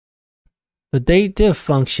The DATEDIF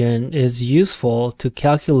function is useful to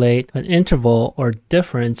calculate an interval or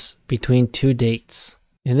difference between two dates.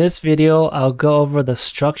 In this video, I'll go over the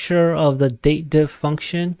structure of the DATEDIF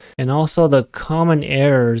function and also the common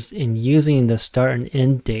errors in using the start and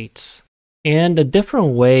end dates, and the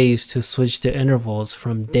different ways to switch the intervals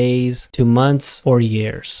from days to months or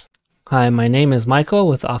years. Hi, my name is Michael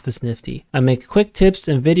with Office Nifty. I make quick tips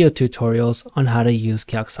and video tutorials on how to use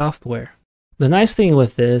Calc software. The nice thing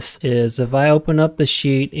with this is if I open up the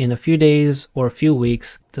sheet in a few days or a few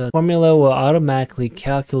weeks, the formula will automatically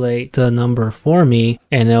calculate the number for me,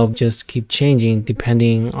 and it'll just keep changing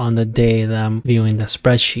depending on the day that I'm viewing the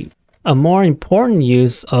spreadsheet. A more important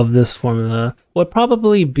use of this formula would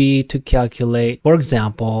probably be to calculate, for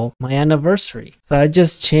example, my anniversary. So I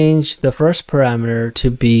just changed the first parameter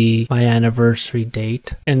to be my anniversary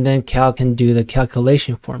date, and then Calc can do the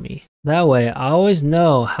calculation for me. That way, I always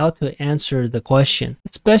know how to answer the question,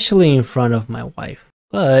 especially in front of my wife.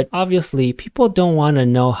 But obviously, people don't want to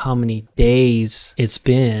know how many days it's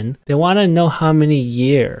been. They want to know how many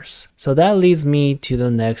years. So that leads me to the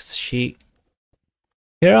next sheet.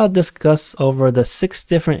 Here I'll discuss over the 6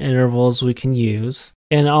 different intervals we can use,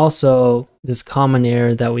 and also this common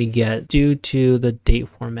error that we get due to the date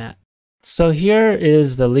format. So here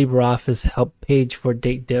is the LibreOffice help page for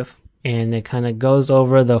DATEDIF, and it kind of goes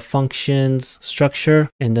over the functions structure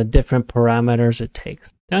and the different parameters it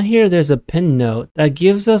takes. Down here there's a pin note that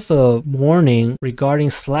gives us a warning regarding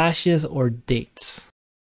slashes or dates.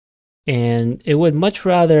 And it would much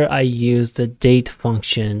rather I use the date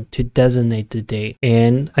function to designate the date,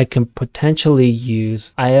 and I can potentially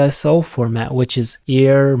use ISO format, which is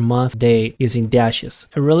year, month, date, using dashes.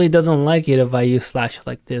 It really doesn't like it if I use slash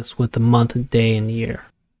like this with the month, day, and year.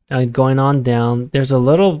 Now going on down, there's a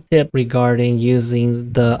little tip regarding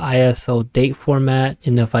using the ISO date format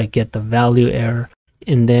and if I get the value error.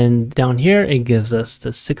 And then down here, it gives us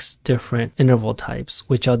the 6 different interval types,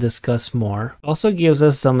 which I'll discuss more. Also gives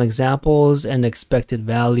us some examples and expected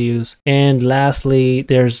values. And lastly,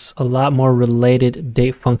 there's a lot more related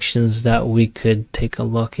date functions that we could take a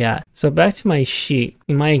look at. So back to my sheet.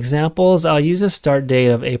 In my examples, I'll use a start date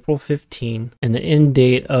of April 15 and the end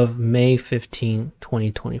date of May 15,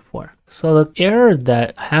 2024. So the error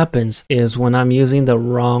that happens is when I'm using the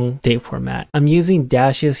wrong date format. I'm using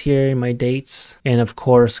dashes here in my dates, and of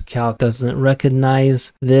course Calc doesn't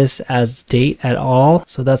recognize this as date at all,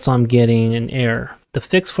 so that's why I'm getting an error. The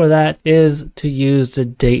fix for that is to use the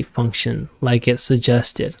date function like it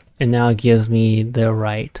suggested, and now it gives me the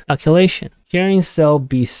right calculation. Here in cell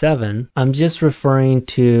B7, I'm just referring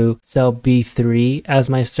to cell B3 as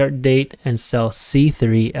my start date and cell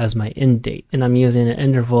C3 as my end date. And I'm using an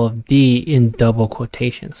interval of D in double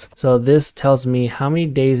quotations. So this tells me how many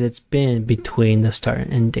days it's been between the start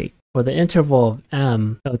and end date. For the interval of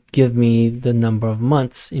M, it'll give me the number of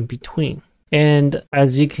months in between. And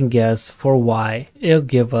as you can guess, for Y, it'll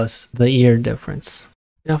give us the year difference.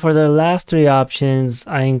 Now for the last 3 options,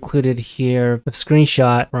 I included here a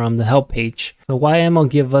screenshot from the help page. So YM will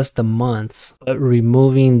give us the months, but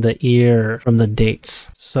removing the year from the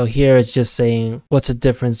dates. So here it's just saying what's the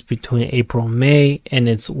difference between April and May, and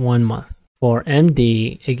it's 1 month. For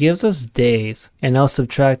MD, it gives us days, and I'll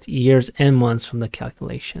subtract years and months from the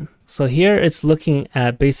calculation. So here it's looking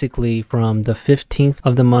at basically from the 15th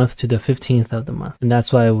of the month to the 15th of the month, and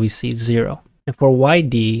that's why we see 0. And for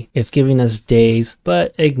YD, it's giving us days,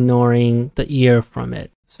 but ignoring the year from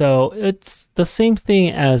it. So it's the same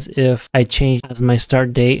thing as if I changed as my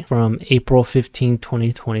start date from April 15,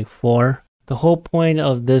 2024. The whole point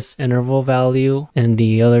of this interval value and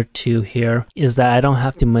the other 2 here is that I don't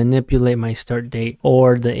have to manipulate my start date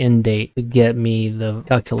or the end date to get me the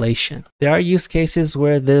calculation. There are use cases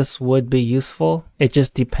where this would be useful. It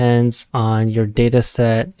just depends on your data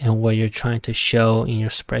set and what you're trying to show in your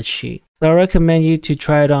spreadsheet. So I recommend you to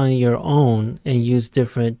try it on your own and use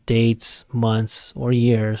different dates, months, or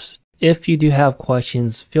years. If you do have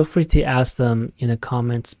questions, feel free to ask them in the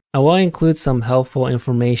comments. I will include some helpful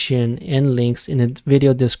information and links in the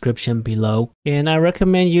video description below. And I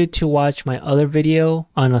recommend you to watch my other video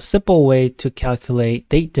on a simple way to calculate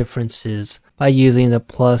date differences by using the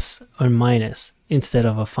plus or minus instead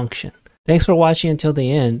of a function. Thanks for watching until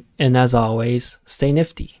the end, and as always, stay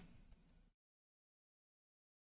nifty.